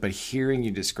that stuff, but hearing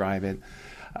you describe it,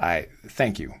 I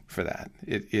thank you for that.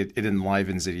 It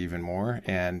enlivens it even more.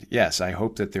 And yes, I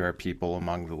hope that there are people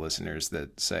among the listeners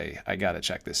that say, I got to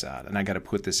check this out and I got to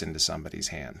put this into somebody's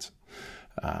hands.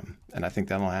 And I think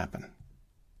that'll happen.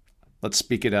 Let's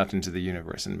speak it out into the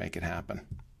universe and make it happen.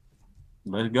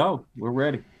 Let it go. We're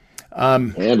ready.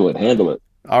 Handle it.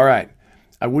 All right.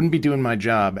 I wouldn't be doing my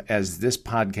job as this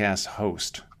podcast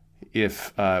host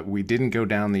if we didn't go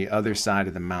down the other side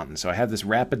of the mountain. So I have this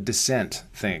rapid descent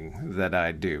thing that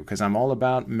I do because I'm all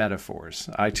about metaphors.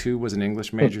 I, too, was an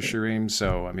English major, Shereen.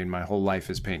 So, I mean, my whole life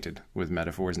is painted with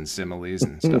metaphors and similes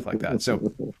and stuff like that.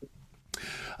 So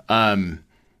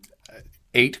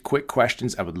 8 quick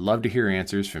questions. I would love to hear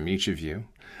answers from each of you.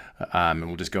 And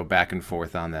we'll just go back and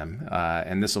forth on them.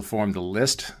 And this will form the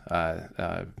list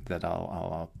that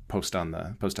I'll post on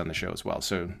the show as well.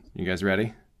 So you guys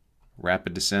ready?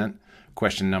 Rapid descent.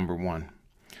 Question number 1.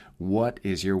 What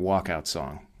is your walkout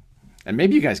song? And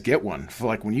maybe you guys get one for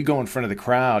like when you go in front of the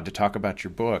crowd to talk about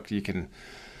your book. You can.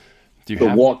 Do you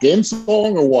have walk-in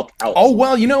song or walk-out? Oh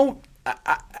well,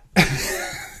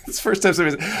 it's the first time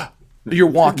somebody's. Your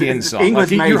walk-in song, like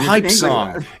your hype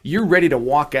song. You're ready to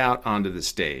walk out onto the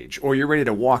stage, or you're ready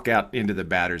to walk out into the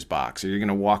batter's box, or you're going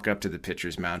to walk up to the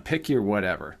pitcher's mound. Pick your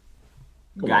whatever.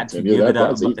 Got to give it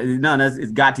up. No,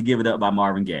 it's got to give it up by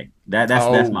Marvin Gaye.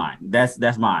 That's mine.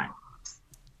 That's mine.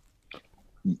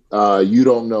 You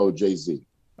don't know Jay-Z.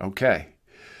 Okay.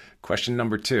 Question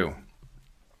number 2.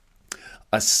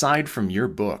 Aside from your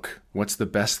book, what's the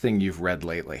best thing you've read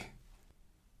lately?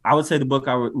 I would say the book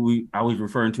I was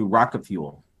referring to, Rocket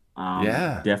Fuel.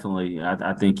 Definitely.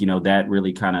 I think, that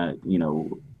really kind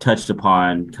of, touched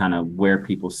upon kind of where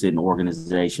people sit in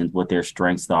organizations, what their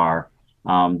strengths are,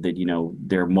 that,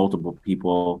 there are multiple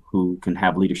people who can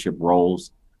have leadership roles.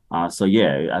 I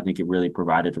think it really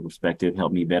provided a perspective,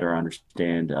 helped me better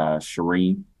understand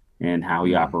Shereen and how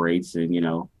he operates and,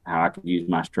 how I could use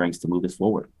my strengths to move us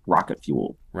forward. Rocket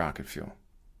Fuel.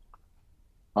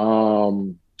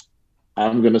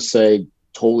 I'm going to say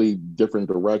totally different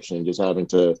direction, just having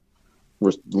to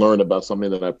learn about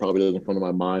something that I probably had in front of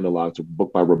my mind a lot. It's a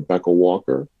book by Rebecca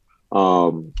Walker.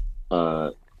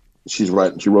 She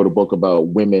wrote a book about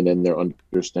women and their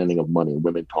understanding of money,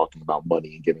 women talking about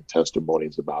money and giving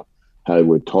testimonies about how they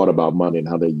were taught about money and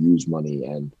how they use money.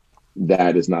 And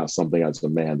that is not something as a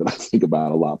man that I think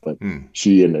about a lot, but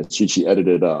she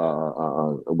edited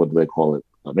what do they call it?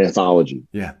 An anthology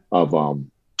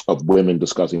of women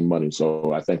discussing money.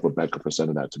 So I thank Rebecca for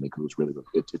sending that to me because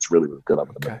it's really good. I'm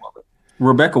in the middle of it.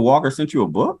 Rebecca Walker sent you a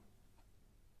book?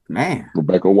 Man.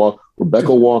 Rebecca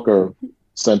Walker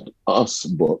sent us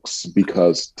books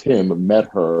because Tim met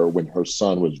her when her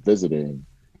son was visiting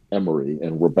Emory,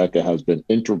 and Rebecca has been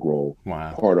integral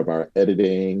part of our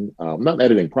editing, not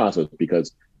editing process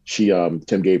because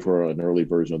Tim gave her an early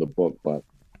version of the book, but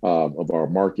of our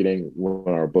marketing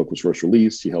when our book was first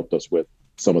released. She helped us with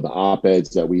some of the op-eds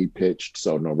that we pitched.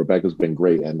 So no, Rebecca's been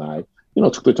great. And I,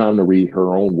 took the time to read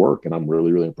her own work and I'm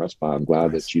really, really impressed by it. I'm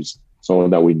glad that she's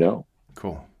someone that we know.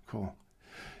 Cool. You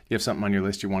have something on your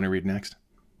list you want to read next?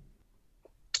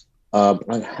 I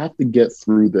have to get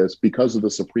through this because of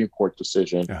the Supreme Court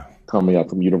decision coming up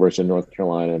from University of North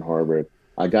Carolina and Harvard.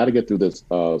 I got to get through this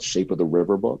Shape of the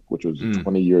River book, which was a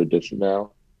 20-year edition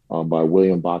now by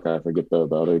William Baca. I forget the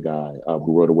other guy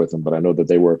who wrote it with him, but I know that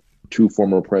they were 2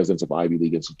 former presidents of Ivy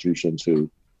League institutions who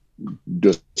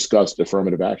discussed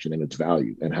affirmative action and its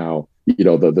value and how,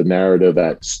 the narrative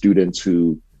that students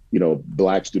who,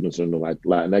 Black students and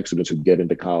Latinx students who get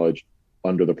into college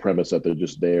under the premise that they're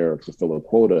just there to fill a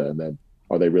quota, and then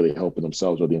are they really helping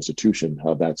themselves or the institution?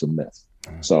 How that's a myth.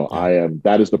 So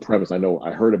that is the premise. I know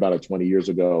I heard about it 20 years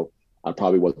ago. I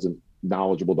probably wasn't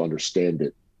knowledgeable to understand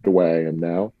it the way I am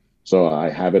now. So I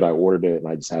have it, I ordered it, and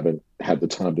I just haven't had the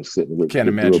time to sit and read it. Can't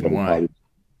imagine why.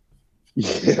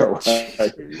 Yeah,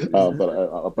 right.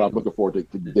 But I'm looking forward to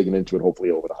digging into it,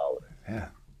 hopefully over the holiday. Yeah.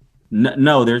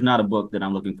 No, there's not a book that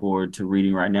I'm looking forward to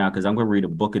reading right now because I'm going to read a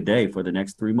book a day for the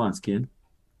next 3 months, Ken.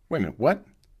 Wait a minute, what?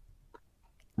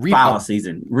 Reading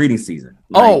season. Reading.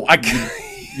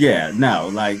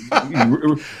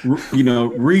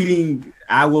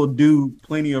 I will do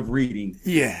plenty of reading.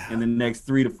 In the next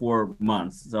 3 to 4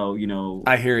 months. So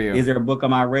I hear you. Is there a book on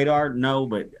my radar? No,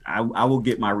 but I will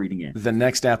get my reading in. The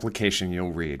next application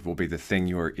you'll read will be the thing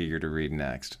you are eager to read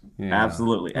next. Yeah.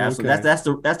 Absolutely. Okay. That's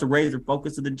the razor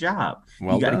focus of the job.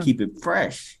 You got to keep it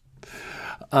fresh.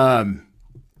 You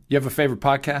have a favorite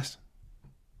podcast?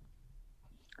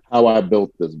 How I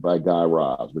Built This by Guy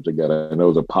Raz, which again I know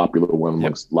is a popular one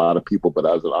amongst a lot of people, but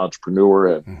as an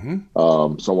entrepreneur and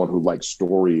someone who likes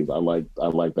stories, I like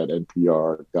that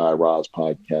NPR Guy Raz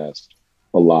podcast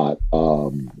a lot.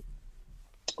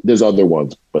 There's other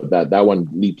ones, but that one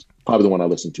leaps probably the one I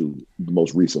listened to the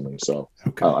most recently. So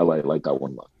I like that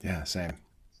one a lot. Yeah, same.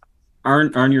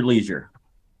 Earn Your Leisure.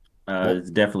 It's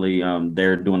definitely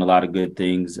they're doing a lot of good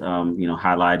things.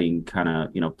 Highlighting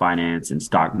kind of finance and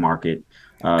stock market,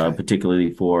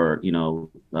 particularly for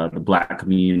the Black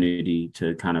community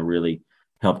to kind of really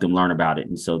help them learn about it.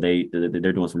 And so they're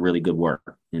doing some really good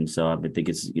work. And so I think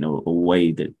it's a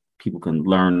way that people can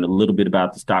learn a little bit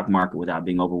about the stock market without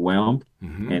being overwhelmed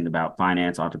and about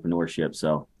finance, entrepreneurship.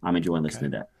 So I'm enjoying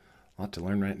listening to that. A lot to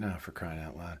learn right now, for crying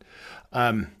out loud.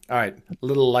 All right, a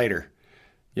little lighter.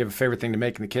 You have a favorite thing to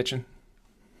make in the kitchen?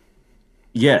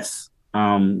 Yes.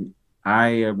 I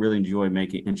really enjoy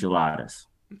making enchiladas.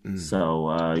 So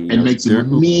and makes a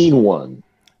mean one.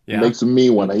 Yeah. Makes a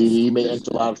mean one. He made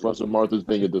enchiladas for us at Martha's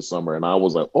Vineyard this summer, and I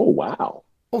was like, oh wow.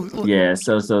 Yeah,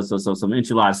 so some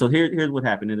enchiladas. So here's what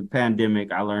happened in the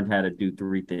pandemic. I learned how to do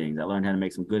three things. I learned how to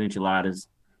make some good enchiladas.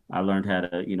 I learned how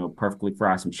to perfectly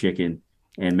fry some chicken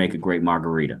and make a great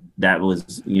margarita. That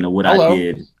was what I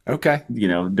did. Okay.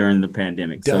 During the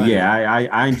pandemic. Done. So yeah,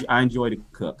 I enjoy to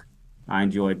cook. I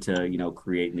enjoyed to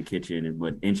create in the kitchen,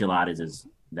 but enchiladas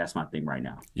that's my thing right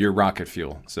now. Your rocket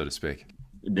fuel, so to speak.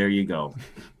 There you go.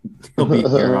 He'll be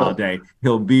here all day.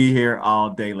 He'll be here all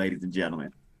day, ladies and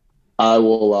gentlemen. I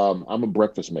will. I'm a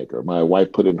breakfast maker. My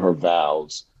wife put in her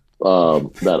vows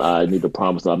that I need to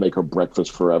promise that I make her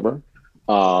breakfast forever.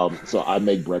 So I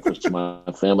make breakfast to my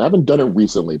family. I haven't done it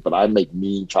recently, but I make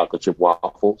mean chocolate chip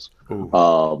waffles.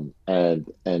 And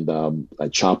I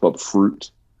chop up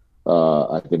fruit.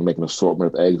 I can make an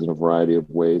assortment of eggs in a variety of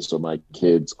ways. So my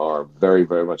kids are very,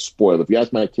 very much spoiled. If you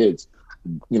ask my kids,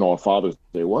 on Father's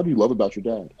Day, what do you love about your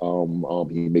dad?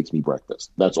 He makes me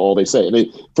breakfast. That's all they say. And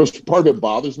first part of it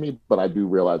bothers me, but I do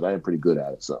realize I am pretty good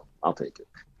at it. So I'll take it.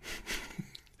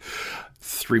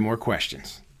 3 more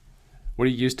questions. What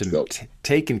do you use to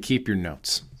take and keep your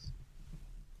notes?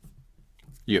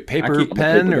 You a paper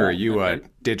pen or are you a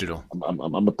digital?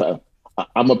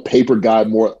 I'm a paper guy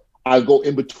more. I go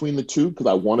in between the two because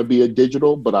I want to be a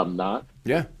digital, but I'm not.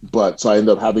 Yeah. But so I end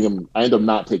up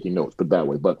not taking notes, but that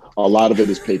way. But a lot of it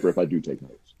is paper if I do take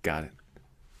notes. Got it.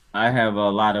 I have a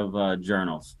lot of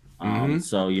journals.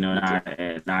 So,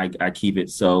 and I keep it.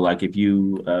 So like if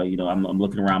I'm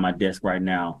looking around my desk right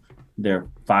now, there are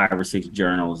 5 or 6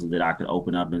 journals that I could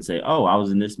open up and say, oh, I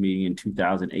was in this meeting in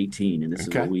 2018 and this is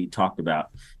what we talked about.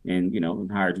 And, in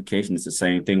higher education, it's the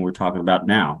same thing we're talking about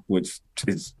now, which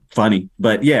is funny.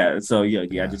 But yeah, so I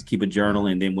just keep a journal.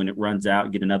 And then when it runs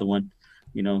out, get another one.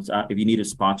 So if you need a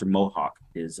sponsor, Mohawk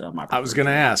is my. I was going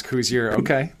to ask, who's your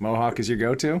Mohawk is your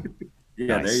go-to?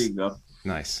 Yeah, nice. There you go.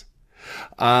 Nice.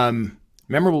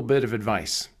 Memorable bit of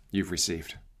advice you've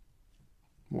received.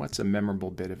 What's a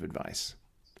memorable bit of advice?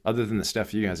 Other than the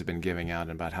stuff you guys have been giving out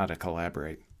about how to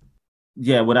collaborate.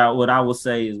 Yeah, what I will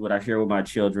say is what I share with my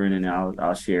children, and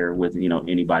I'll share with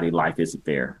anybody. Life isn't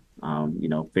fair.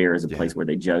 Fair is a place where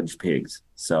they judge pigs.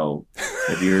 So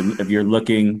if you're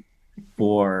looking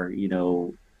for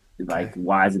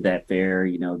why isn't that fair?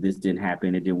 This didn't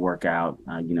happen. It didn't work out.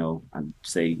 I'd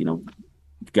say you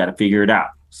got to figure it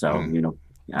out. So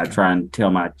I try and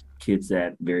tell my kids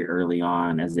that very early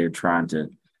on as they're trying to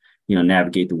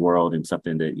navigate the world, and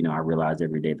something that I realize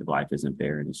every day that life isn't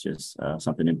fair, and it's just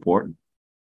something important.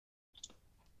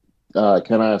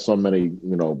 Can I have so many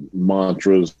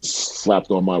mantras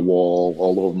slapped on my wall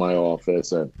all over my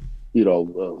office, and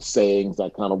sayings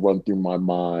that kind of run through my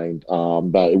mind,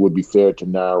 that it would be fair to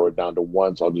narrow it down to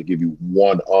one. So I'll just give you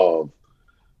one of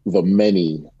the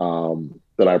many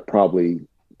that I probably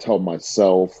tell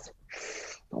myself.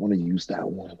 I want to use that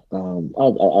one.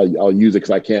 I'll use it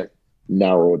because I can't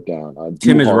narrow it down.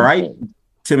 Tim is right. Thing.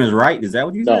 Tim is right. Is that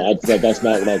what you said? No, that's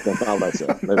not what I said.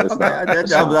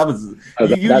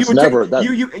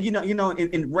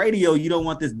 In radio, you don't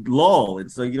want this lull,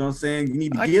 and so you know what I'm saying. You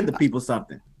need to give the people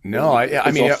something. No,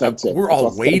 I mean, we're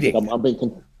all waiting. I'm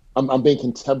being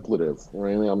contemplative.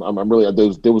 Really, I'm really.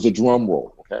 There was a drum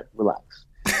roll. Okay, relax.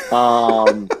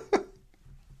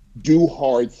 Do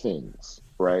hard things,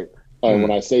 right? And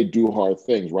when I say do hard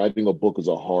things, writing a book is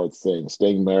a hard thing.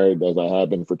 Staying married, as I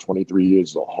have been for 23 years,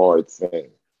 is a hard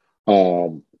thing.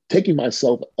 Taking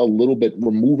myself a little bit,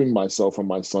 removing myself from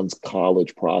my son's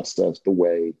college process the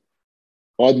way,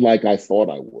 unlike I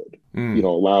thought I would.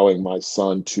 Allowing my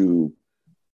son to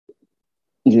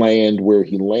land where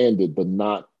he landed, but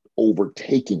not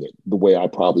overtaking it the way I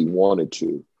probably wanted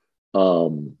to.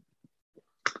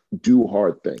 Do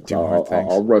hard things. Do hard things.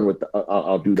 I'll run with.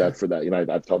 I'll do that for that.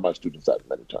 I've told my students that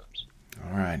many times.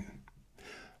 All right.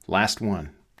 Last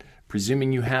one.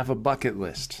 Presuming you have a bucket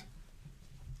list,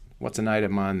 what's an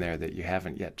item on there that you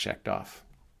haven't yet checked off?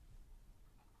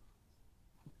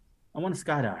 I want to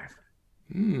skydive.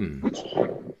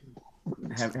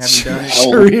 Haven't done it.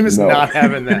 Shereen is not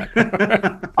having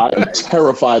that. I'm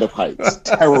terrified of heights.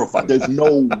 Terrified. There's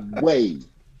no way.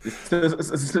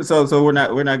 So we're not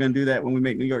going to do that when we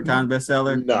make New York Times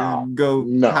bestseller. No.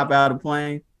 Hop out of a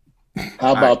plane.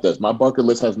 How about this? My bucket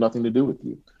list has nothing to do with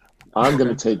you. I'm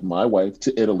going to take my wife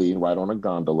to Italy and ride on a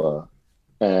gondola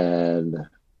and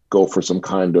go for some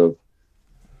kind of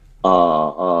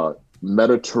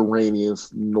Mediterranean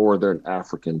Northern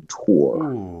African tour.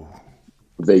 Ooh.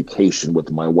 Vacation with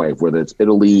my wife, whether it's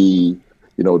Italy,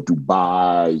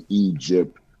 Dubai,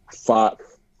 Egypt,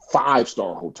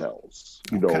 five-star hotels.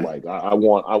 Okay. I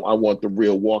want the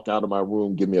real walk out of my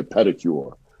room, give me a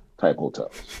pedicure type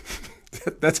hotels.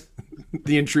 That's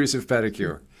the intrusive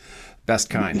pedicure. Best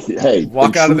kind. Hey,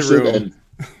 walk out of the room and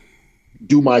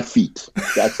do my feet.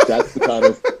 That's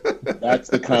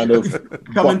the kind of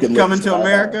coming to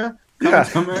America.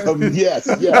 Yes.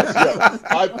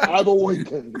 I've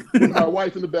awakened with my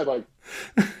wife in the bed, like,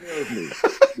 there's me.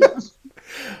 Yes.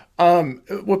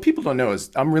 What people don't know is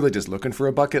I'm really just looking for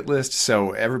a bucket list,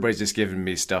 so everybody's just giving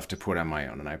me stuff to put on my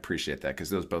own, and I appreciate that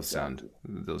because those both sound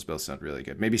really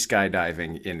good. Maybe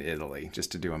skydiving in Italy,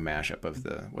 just to do a mashup of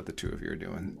what the two of you are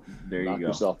doing. There you Knock go.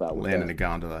 Yourself out with Land that. in a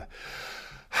gondola.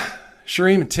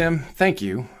 Shireen and Tim, thank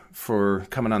you for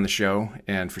coming on the show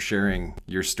and for sharing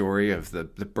your story of the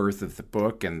birth of the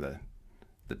book and the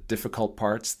difficult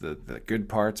parts, the good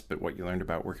parts, but what you learned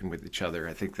about working with each other.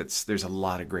 I think there's a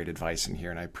lot of great advice in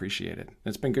here, and I appreciate it.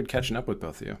 It's been good catching up with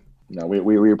both of you. No,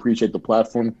 we appreciate the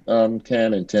platform,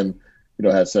 Ken, and Tim.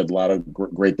 Has said a lot of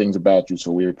great things about you,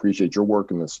 so we appreciate your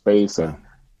work in the space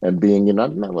and being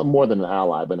not more than an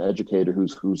ally, but an educator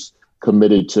who's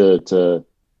committed to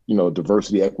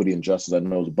diversity, equity, and justice. I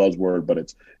know is a buzzword, but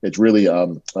it's really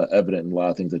evident in a lot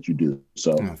of things that you do.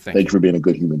 So thank you for being a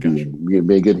good human being.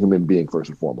 Being a good human being first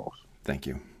and foremost. Thank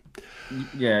you.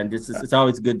 Yeah, and it's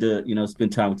always good to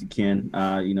spend time with you, Ken.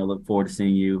 Look forward to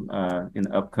seeing you in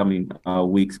the upcoming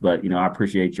weeks. But I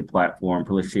appreciate your platform,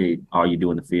 appreciate all you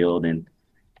do in the field, and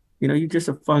you're just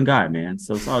a fun guy, man.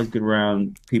 So it's always good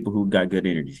around people who got good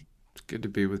energy. It's good to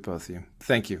be with both of you.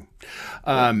 Thank you.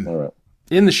 All right.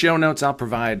 In the show notes, I'll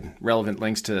provide relevant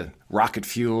links to Rocket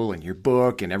Fuel and your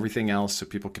book and everything else so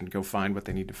people can go find what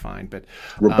they need to find. But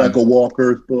Rebecca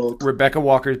Walker's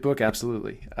book.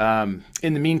 Absolutely. In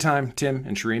the meantime, Tim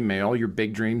and Shireen, may all your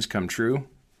big dreams come true,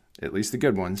 at least the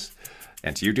good ones.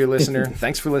 And to you, dear listener,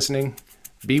 thanks for listening.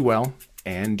 Be well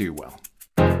and do well.